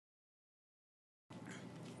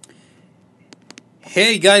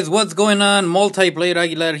Hey guys, what's going on? Multiplayer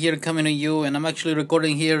Aguilar here coming to you, and I'm actually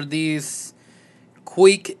recording here this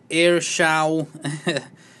quick air show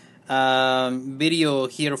video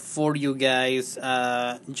here for you guys,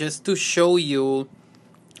 just to show you.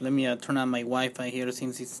 Let me turn on my Wi-Fi here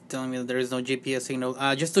since it's telling me that there is no GPS signal.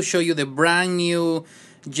 Just to show you the brand new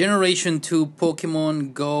Generation 2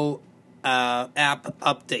 Pokemon Go app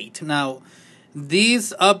update. Now,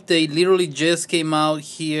 this update literally just came out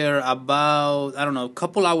here about, I don't know, a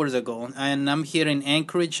couple hours ago, and I'm here in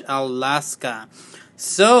Anchorage, Alaska.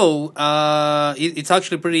 So, it's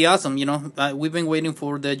actually pretty awesome, we've been waiting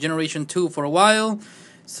for the Generation 2 for a while.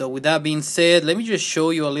 So, with that being said, let me just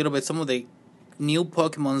show you a little bit some of the new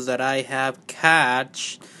Pokemons that I have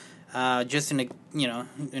catch, just in a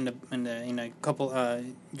couple,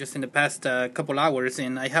 just in the past couple hours,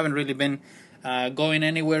 and I haven't really been going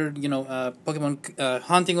anywhere, Pokemon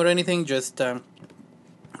hunting or anything, just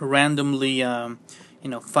randomly,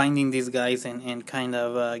 finding these guys and kind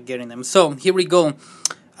of getting them. So here we go.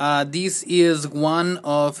 This is one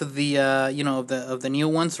of the of the new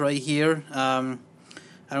ones right here. I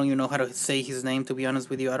don't even know how to say his name, to be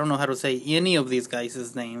honest with you. I don't know how to say any of these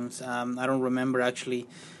guys' names. I don't remember actually,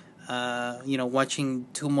 watching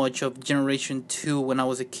too much of Generation 2 when I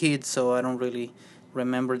was a kid, so I don't really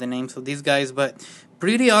remember the names of these guys. But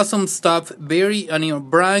pretty awesome stuff. Very,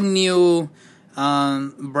 brand new,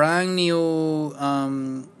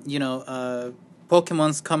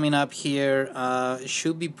 Pokemon's coming up here.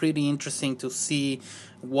 Should be pretty interesting to see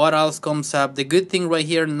what else comes up. The good thing right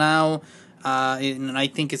here now, and I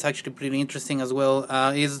think it's actually pretty interesting as well,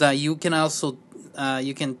 is that you can also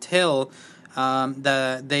you can tell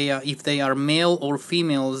that they are, if they are male or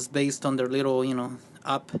females, based on their little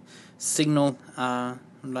up signal.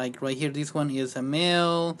 Like right here, this one is a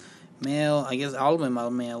male. I guess all of them are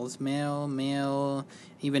males. Male.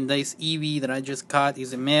 Even this Eevee that I just caught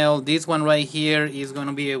is a male. This one right here is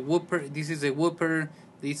gonna be a whooper. This is a whooper.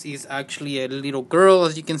 This is actually a little girl,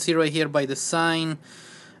 as you can see right here by the sign.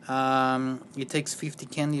 It takes 50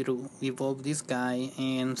 candy to evolve this guy,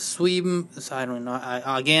 and swim. So I don't know.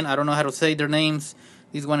 I don't know how to say their names.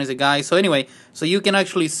 This one is a guy. So anyway, so you can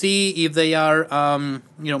actually see if they are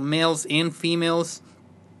males and females.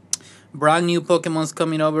 Brand new Pokemon's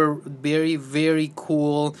coming over. Very, very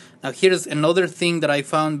cool. Now here's another thing that I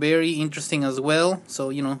found very interesting as well. So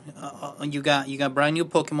you got brand new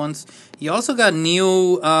Pokemon's. You also got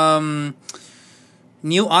new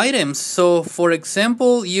items. So for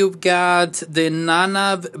example, you've got the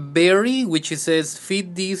Nanab berry, which it says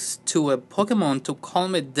feed this to a Pokemon to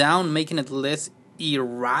calm it down, making it less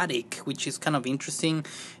erratic, which is kind of interesting.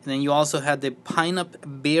 And then you also had the pineapple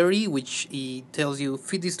berry, which it tells you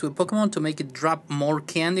feed this to a Pokemon to make it drop more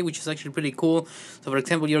candy, which is actually pretty cool. So for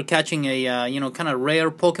example, you're catching a kind of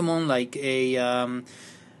rare Pokemon, like a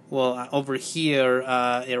over here,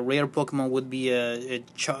 a rare Pokemon would be a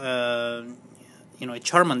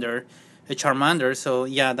Charmander. So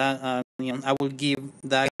yeah, that I will give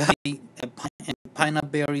that guy a pineapple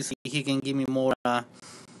berry so he can give me more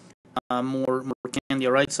candy.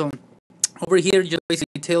 All right, so over here just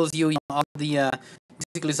basically tells you, all the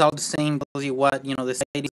basically it's all the same. Tells you what the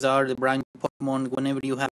settings are, the brand new Pokemon. Whenever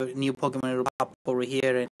you have a new Pokemon, it'll pop over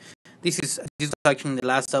here. And this is actually the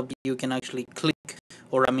last up. You can actually click,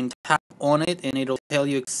 or tap on it, and it'll tell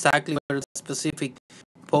you exactly where the specific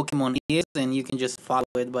Pokemon is, and you can just follow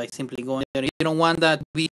it by simply going there. If you don't want that to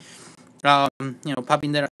be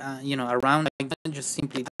popping there around like that, just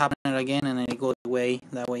simply tap on it again, and then it goes away.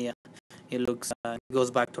 That way it looks it goes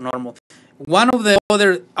back to normal. One of the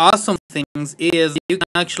other awesome things is you can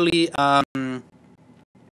actually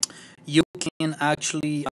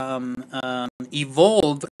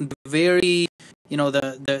evolve the very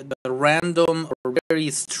the random or very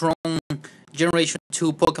strong Generation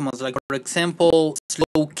 2 Pokemon. Like for example,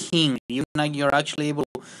 Slow King. You're actually able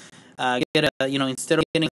to get a instead of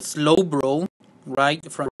getting a Slowbro,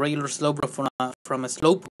 right, from a regular Slowbro from a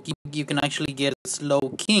Slowpoke, you can actually get a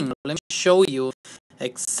Slow King. Let me show you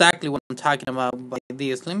exactly what I'm talking about by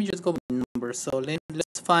this. Let me just go by numbers. So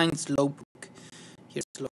let's find Slowpoke. Here's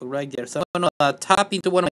Slowpoke right there. So I'm gonna tap into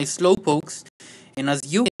one of my Slowpokes, and as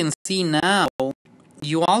you can see now,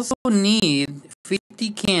 you also need 50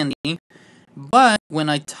 candy. But when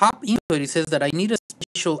I tap into it, it says that I need a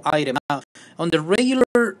special item. Now, on the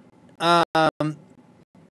regular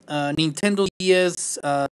Nintendo DS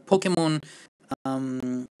Pokemon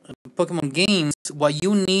games, what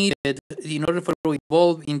you needed in order for you to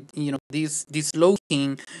evolve in this Slow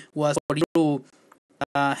King was for you to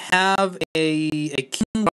have a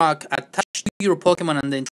King Rock attached to your Pokemon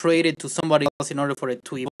and then trade it to somebody else in order for it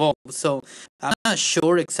to evolve. So I'm not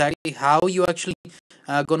sure exactly how you actually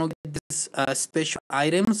gonna get these special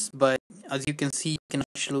items, but as you can see, you can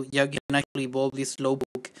actually evolve this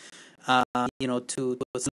Slowpoke, to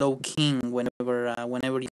a Slow King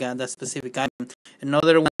whenever you got that specific item.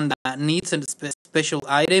 Another one that needs a special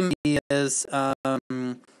item is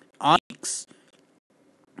Onyx,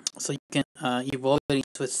 so you can evolve it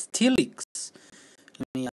into a Steelix.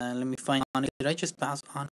 Let me find Onyx. Did I just pass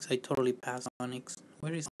Onyx? I totally passed Onyx.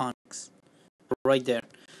 Where is Onyx? Right there.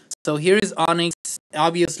 So here is Onyx.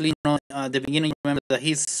 Obviously, at the beginning, remember that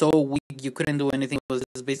he's so weak, you couldn't do anything. It was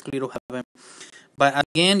just basically to have him. But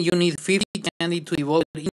again, you need 50 candy to evolve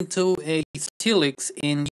it into a Steelix,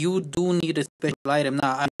 and you do need a special item.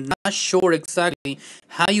 Now, I'm not sure exactly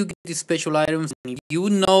how you get these special items. If you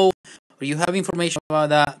know or you have information about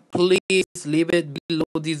that, please leave it below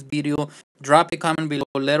this video. Drop a comment below.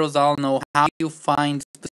 Let us all know how you find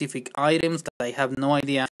specific items, because I have no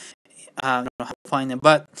idea how to find them.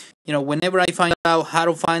 But whenever I find out how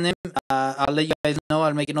to find them, I'll let you guys know.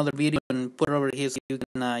 I'll make another video and put it over here so you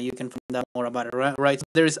can find out more about it. Right. So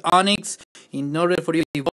there is Onyx. In order for you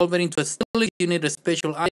to evolve it into a Steelix, you need a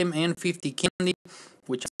special item and 50 candy,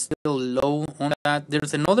 which is still low on that.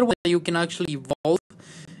 There's another one that you can actually evolve,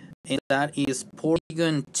 and that is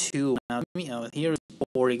Porygon 2. Now here is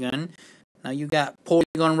Porygon. Now you got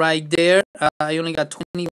Porygon right there. I only got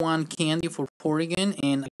 21 candy for Porygon,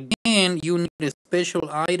 and again, you need a special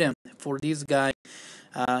item for this guy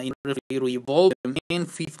in order for you to evolve him, and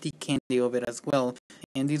 50 candy of it as well.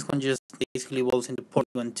 And this one just basically evolves into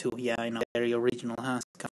Porygon 2. Yeah, I know, very original, huh? It's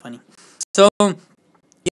kind of funny. So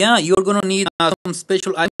yeah, you're gonna need some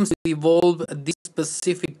special items to evolve these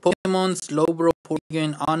specific Pokemon: Slowbro,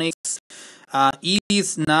 Porygon, Onyx.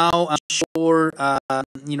 Eevees now, I'm sure,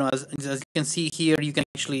 as you can see here, you can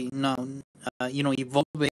actually now,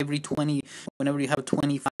 evolve every 20, whenever you have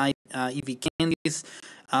 25 Eevee candies.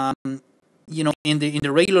 In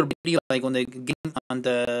the regular video, like on the game,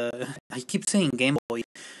 I keep saying Game Boy,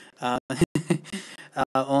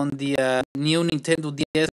 on the new Nintendo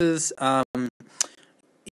DS's,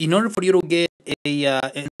 in order for you to get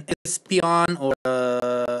an Espeon, or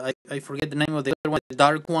I forget the name of the other one, the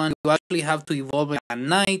dark one, you actually have to evolve at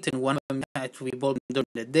night, and one of them has to evolve during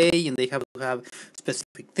the day, and they have to have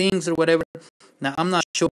specific things or whatever. Now, I'm not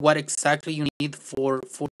sure what exactly you need for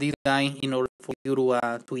this guy in order for you to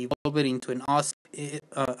evolve it into an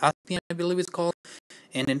Espeon, I believe it's called,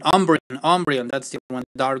 and an Umbreon, that's the one,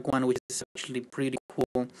 the dark one, which is actually pretty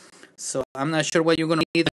cool. So I'm not sure what you're gonna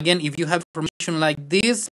need. Again, if you have information like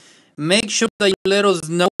this, make sure that you let us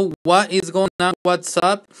know what is going on, what's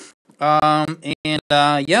up,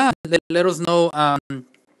 yeah, let us know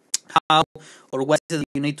how or what is it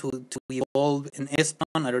you need to evolve an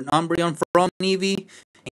Espeon or an Umbreon from Eevee,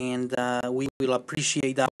 and we will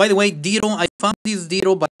appreciate that. By the way, Ditto, I found this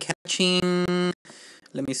Ditto by catching.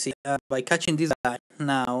 Let me see. By catching this guy.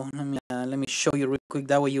 Now, let me show you real quick.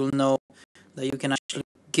 That way you'll know that you can actually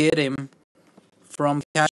get him from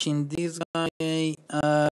catching this guy.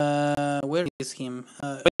 Where is him?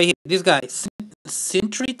 Right here, this guy,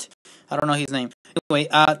 Sintrit. I don't know his name. Anyway,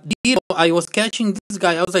 Ditto, I was catching this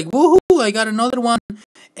guy. I was like, woohoo! I got another one,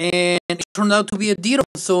 and it turned out to be a Ditto.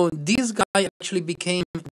 So this guy actually became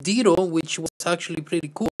Ditto, which was actually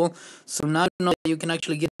pretty cool. So now you know that you can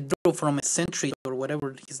actually get a Ditto from a Sentry or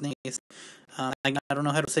whatever his name is. I don't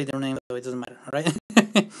know how to say their name, so it doesn't matter, all right?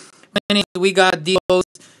 But anyway, we got Dittos,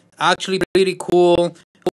 actually pretty cool.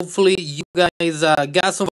 Hopefully you guys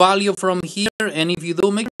got some value from here, and if you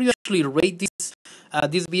do, make sure you actually rate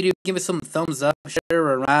this video, give it some thumbs up, share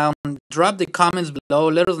it around, drop the comments below,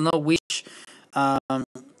 let us know which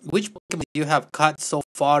Pokemon you have caught so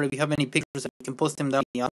far. If you have any pictures, you can post them down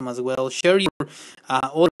in the bottom as well. Share your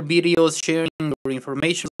other videos, sharing your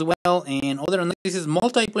information as well. And other than that, this is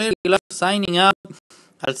Multiplayer Aguilar signing out.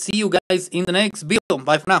 I'll see you guys in the next video.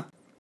 Bye for now.